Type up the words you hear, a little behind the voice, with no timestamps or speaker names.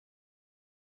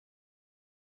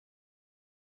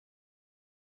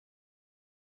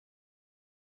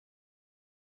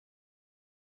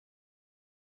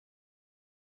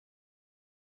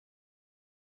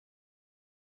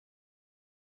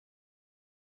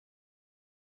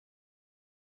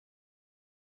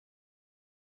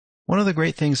One of the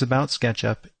great things about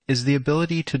SketchUp is the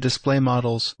ability to display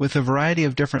models with a variety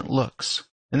of different looks,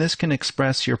 and this can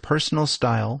express your personal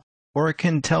style, or it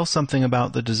can tell something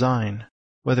about the design,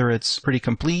 whether it's pretty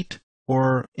complete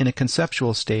or in a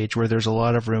conceptual stage where there's a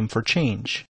lot of room for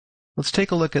change. Let's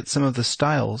take a look at some of the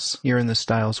styles here in the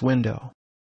Styles window.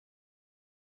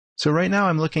 So right now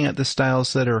I'm looking at the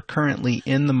styles that are currently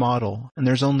in the model, and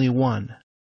there's only one.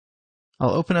 I'll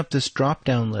open up this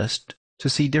drop-down list to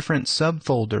see different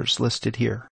subfolders listed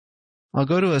here. I'll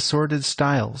go to Assorted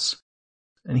Styles,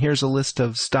 and here's a list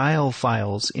of style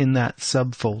files in that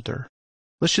subfolder.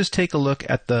 Let's just take a look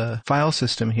at the file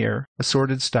system here,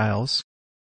 Assorted Styles,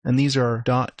 and these are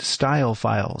 .style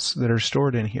files that are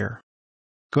stored in here.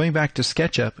 Going back to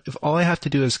SketchUp, if all I have to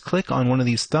do is click on one of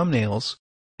these thumbnails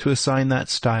to assign that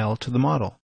style to the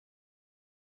model.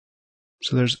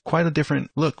 So there's quite a different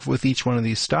look with each one of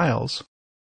these styles.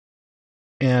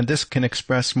 And this can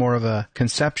express more of a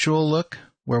conceptual look,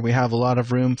 where we have a lot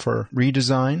of room for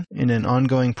redesign in an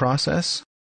ongoing process.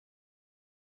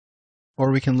 Or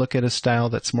we can look at a style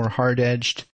that's more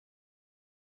hard-edged.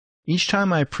 Each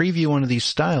time I preview one of these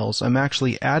styles, I'm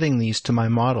actually adding these to my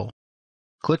model.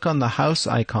 Click on the house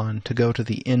icon to go to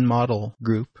the In Model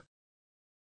group,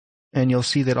 and you'll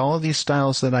see that all of these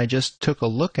styles that I just took a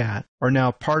look at are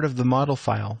now part of the model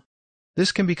file.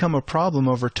 This can become a problem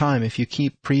over time. If you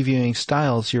keep previewing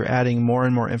styles, you're adding more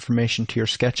and more information to your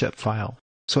SketchUp file.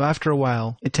 So after a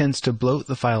while, it tends to bloat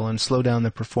the file and slow down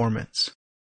the performance.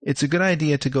 It's a good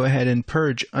idea to go ahead and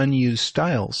purge unused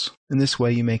styles. In this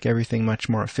way, you make everything much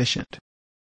more efficient.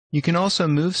 You can also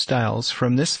move styles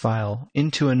from this file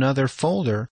into another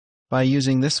folder by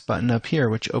using this button up here,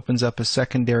 which opens up a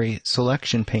secondary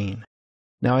selection pane.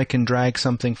 Now I can drag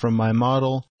something from my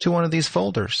model to one of these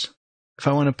folders. If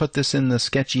I want to put this in the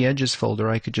Sketchy Edges folder,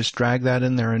 I could just drag that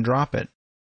in there and drop it.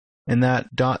 And that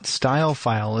 .style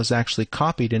file is actually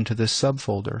copied into this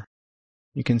subfolder.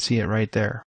 You can see it right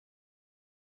there.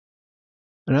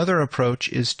 Another approach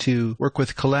is to work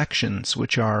with collections,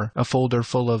 which are a folder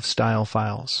full of style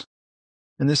files.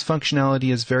 And this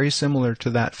functionality is very similar to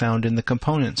that found in the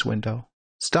Components window.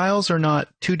 Styles are not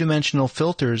two-dimensional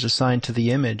filters assigned to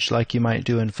the image like you might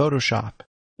do in Photoshop.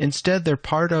 Instead, they're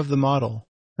part of the model.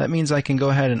 That means I can go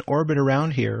ahead and orbit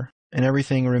around here, and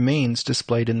everything remains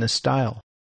displayed in this style.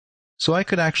 So I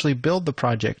could actually build the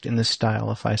project in this style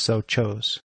if I so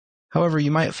chose. However, you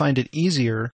might find it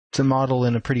easier to model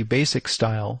in a pretty basic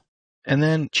style, and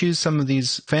then choose some of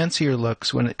these fancier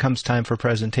looks when it comes time for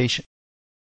presentation.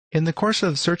 In the course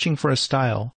of searching for a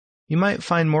style, you might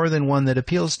find more than one that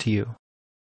appeals to you.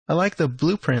 I like the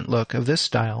blueprint look of this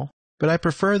style, but I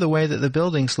prefer the way that the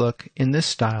buildings look in this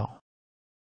style.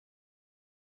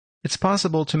 It's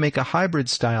possible to make a hybrid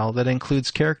style that includes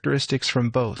characteristics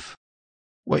from both.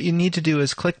 What you need to do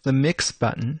is click the Mix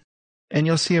button, and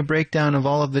you'll see a breakdown of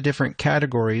all of the different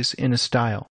categories in a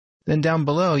style. Then down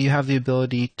below you have the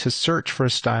ability to search for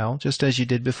a style, just as you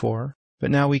did before,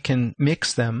 but now we can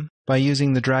mix them by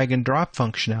using the drag and drop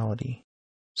functionality.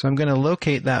 So I'm going to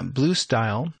locate that blue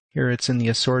style. Here it's in the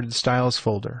Assorted Styles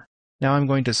folder. Now I'm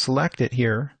going to select it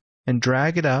here and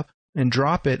drag it up and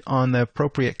drop it on the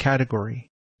appropriate category.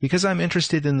 Because I'm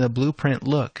interested in the blueprint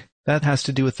look, that has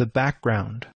to do with the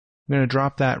background. I'm going to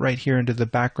drop that right here into the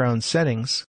background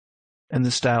settings, and the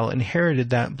style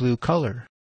inherited that blue color.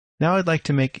 Now I'd like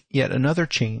to make yet another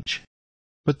change.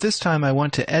 But this time I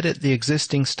want to edit the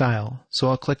existing style, so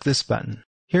I'll click this button.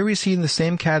 Here we see the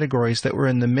same categories that were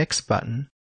in the Mix button,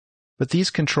 but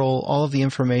these control all of the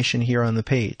information here on the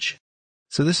page.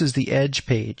 So this is the Edge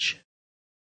page.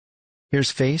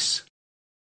 Here's Face,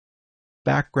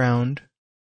 Background,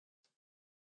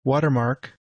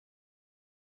 Watermark,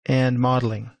 and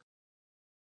Modeling.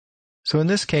 So in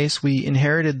this case, we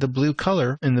inherited the blue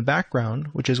color in the background,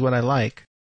 which is what I like,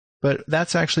 but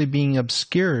that's actually being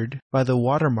obscured by the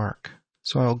watermark.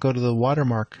 So I'll go to the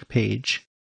Watermark page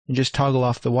and just toggle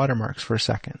off the watermarks for a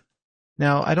second.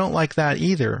 Now, I don't like that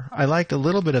either. I liked a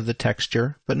little bit of the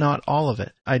texture, but not all of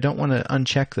it. I don't want to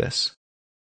uncheck this.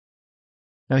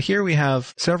 Now here we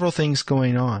have several things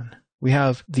going on. We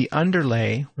have the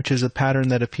underlay, which is a pattern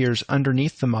that appears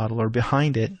underneath the model or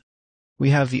behind it. We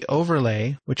have the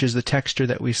overlay, which is the texture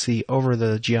that we see over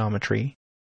the geometry.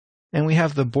 And we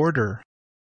have the border,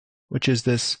 which is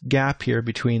this gap here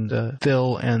between the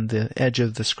fill and the edge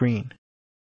of the screen.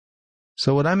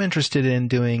 So what I'm interested in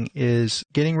doing is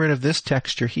getting rid of this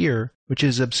texture here, which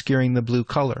is obscuring the blue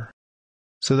color.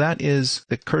 So that is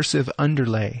the cursive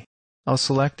underlay. I'll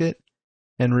select it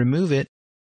and remove it.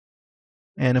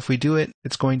 And if we do it,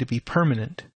 it's going to be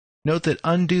permanent. Note that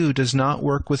undo does not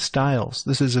work with styles.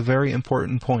 This is a very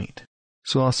important point.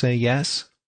 So I'll say yes,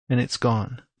 and it's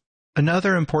gone.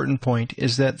 Another important point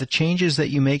is that the changes that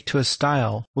you make to a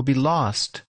style will be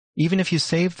lost even if you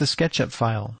save the SketchUp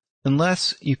file,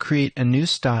 unless you create a new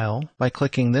style by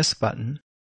clicking this button,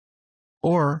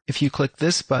 or if you click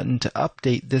this button to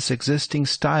update this existing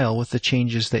style with the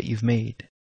changes that you've made.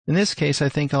 In this case, I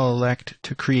think I'll elect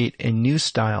to create a new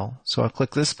style, so I'll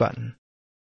click this button.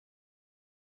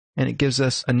 And it gives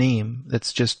us a name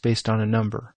that's just based on a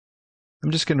number.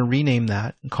 I'm just going to rename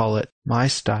that and call it My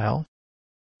Style.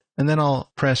 And then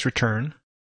I'll press Return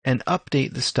and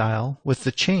update the style with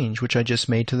the change which I just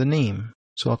made to the name.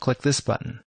 So I'll click this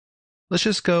button. Let's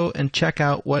just go and check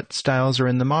out what styles are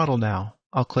in the model now.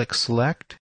 I'll click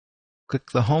Select,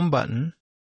 click the Home button,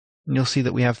 and you'll see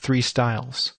that we have 3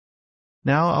 styles.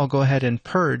 Now I'll go ahead and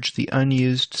purge the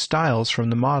unused styles from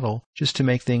the model just to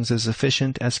make things as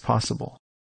efficient as possible.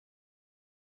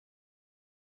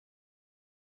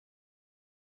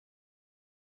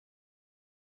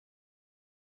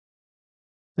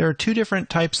 There are 2 different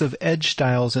types of edge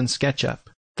styles in SketchUp,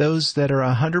 those that are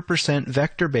 100%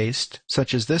 vector-based,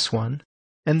 such as this one,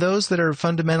 and those that are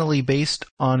fundamentally based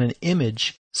on an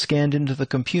image scanned into the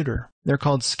computer. They're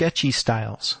called sketchy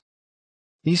styles.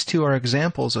 These 2 are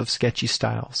examples of sketchy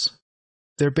styles.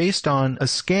 They're based on a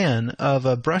scan of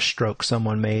a brushstroke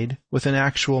someone made with an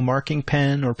actual marking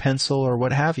pen or pencil or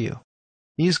what have you.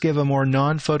 These give a more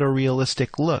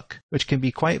non-photorealistic look, which can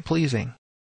be quite pleasing.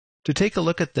 To take a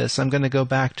look at this, I'm going to go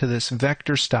back to this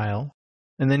vector style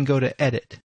and then go to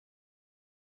Edit.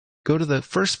 Go to the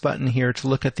first button here to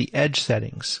look at the edge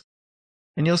settings.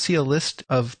 And you'll see a list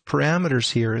of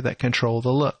parameters here that control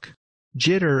the look.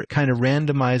 Jitter kind of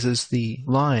randomizes the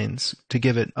lines to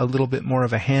give it a little bit more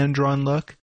of a hand-drawn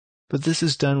look, but this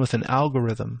is done with an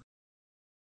algorithm.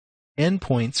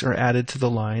 Endpoints are added to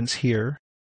the lines here,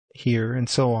 here, and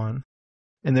so on,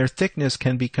 and their thickness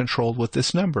can be controlled with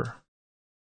this number.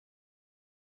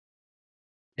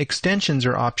 Extensions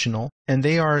are optional, and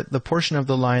they are the portion of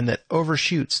the line that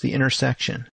overshoots the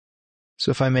intersection. So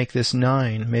if I make this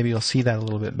 9, maybe you'll see that a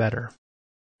little bit better.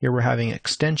 Here we're having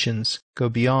extensions go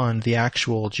beyond the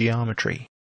actual geometry.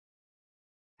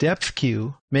 Depth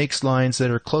Q makes lines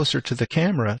that are closer to the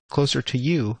camera, closer to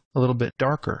you, a little bit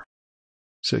darker.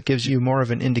 So it gives you more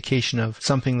of an indication of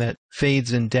something that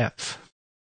fades in depth.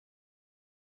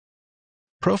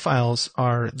 Profiles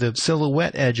are the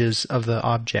silhouette edges of the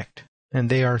object, and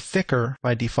they are thicker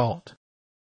by default.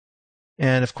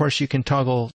 And of course you can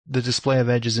toggle the display of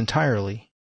edges entirely.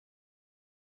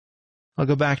 I'll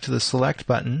go back to the Select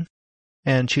button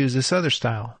and choose this other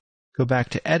style. Go back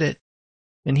to Edit,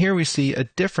 and here we see a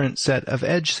different set of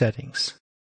edge settings.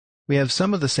 We have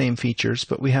some of the same features,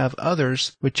 but we have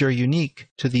others which are unique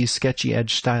to these sketchy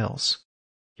edge styles.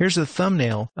 Here's a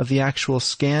thumbnail of the actual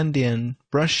scanned-in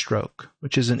brushstroke,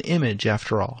 which is an image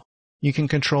after all. You can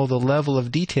control the level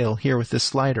of detail here with this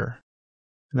slider,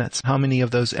 and that's how many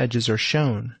of those edges are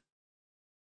shown.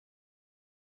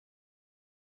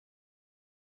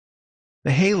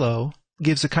 The halo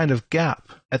gives a kind of gap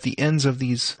at the ends of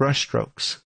these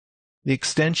brushstrokes. The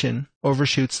extension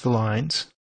overshoots the lines.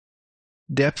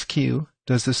 Depth Q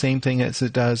does the same thing as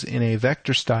it does in a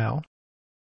vector style,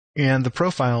 and the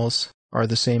profiles are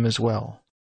the same as well.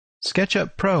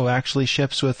 SketchUp Pro actually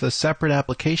ships with a separate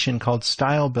application called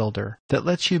Style Builder that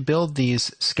lets you build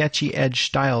these sketchy edge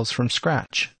styles from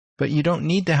scratch. But you don't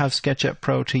need to have SketchUp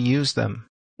Pro to use them.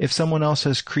 If someone else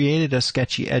has created a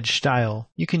sketchy edge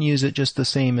style, you can use it just the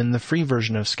same in the free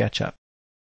version of SketchUp.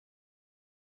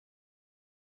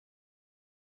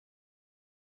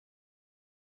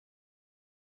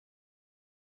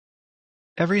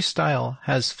 Every style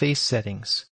has face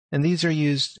settings, and these are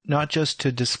used not just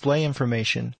to display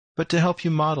information, but to help you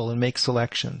model and make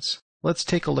selections. Let's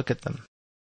take a look at them.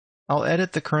 I'll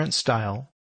edit the current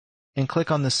style and click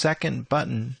on the second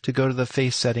button to go to the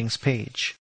face settings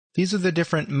page. These are the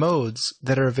different modes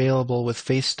that are available with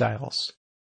face styles.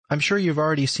 I'm sure you've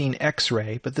already seen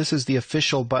X-ray, but this is the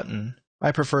official button.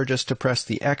 I prefer just to press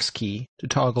the X key to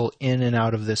toggle in and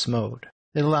out of this mode.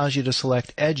 It allows you to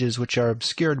select edges which are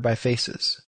obscured by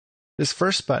faces. This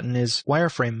first button is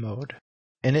wireframe mode,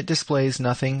 and it displays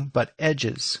nothing but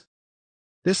edges.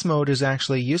 This mode is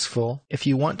actually useful if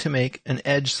you want to make an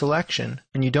edge selection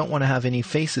and you don't want to have any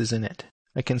faces in it.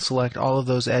 I can select all of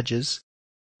those edges.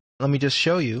 Let me just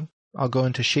show you. I'll go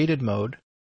into shaded mode.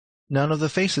 None of the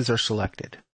faces are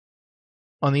selected.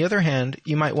 On the other hand,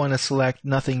 you might want to select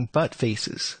nothing but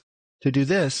faces. To do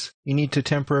this, you need to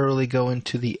temporarily go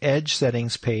into the Edge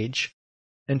Settings page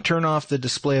and turn off the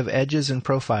display of edges and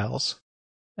profiles,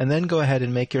 and then go ahead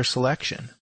and make your selection.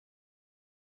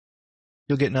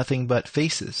 You'll get nothing but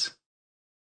faces.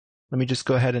 Let me just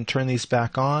go ahead and turn these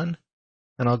back on,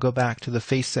 and I'll go back to the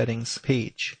Face Settings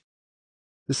page.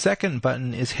 The second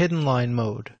button is Hidden Line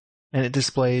Mode, and it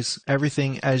displays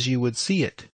everything as you would see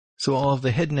it, so all of the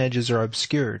hidden edges are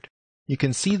obscured. You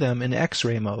can see them in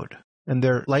X-ray mode, and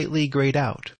they're lightly grayed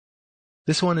out.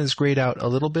 This one is grayed out a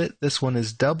little bit, this one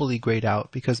is doubly grayed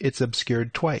out because it's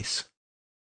obscured twice.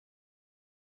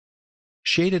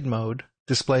 Shaded mode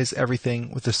displays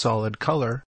everything with a solid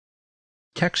color.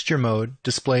 Texture mode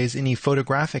displays any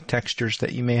photographic textures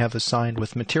that you may have assigned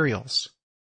with materials.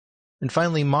 And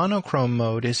finally, monochrome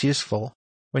mode is useful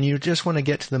when you just want to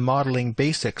get to the modeling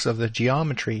basics of the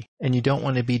geometry and you don't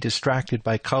want to be distracted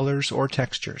by colors or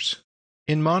textures.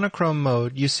 In monochrome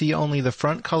mode, you see only the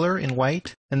front color in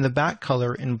white and the back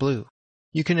color in blue.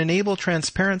 You can enable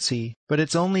transparency, but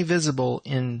it's only visible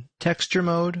in texture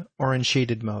mode or in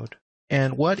shaded mode.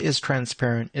 And what is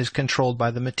transparent is controlled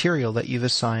by the material that you've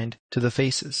assigned to the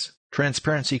faces.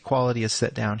 Transparency quality is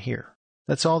set down here.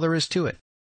 That's all there is to it.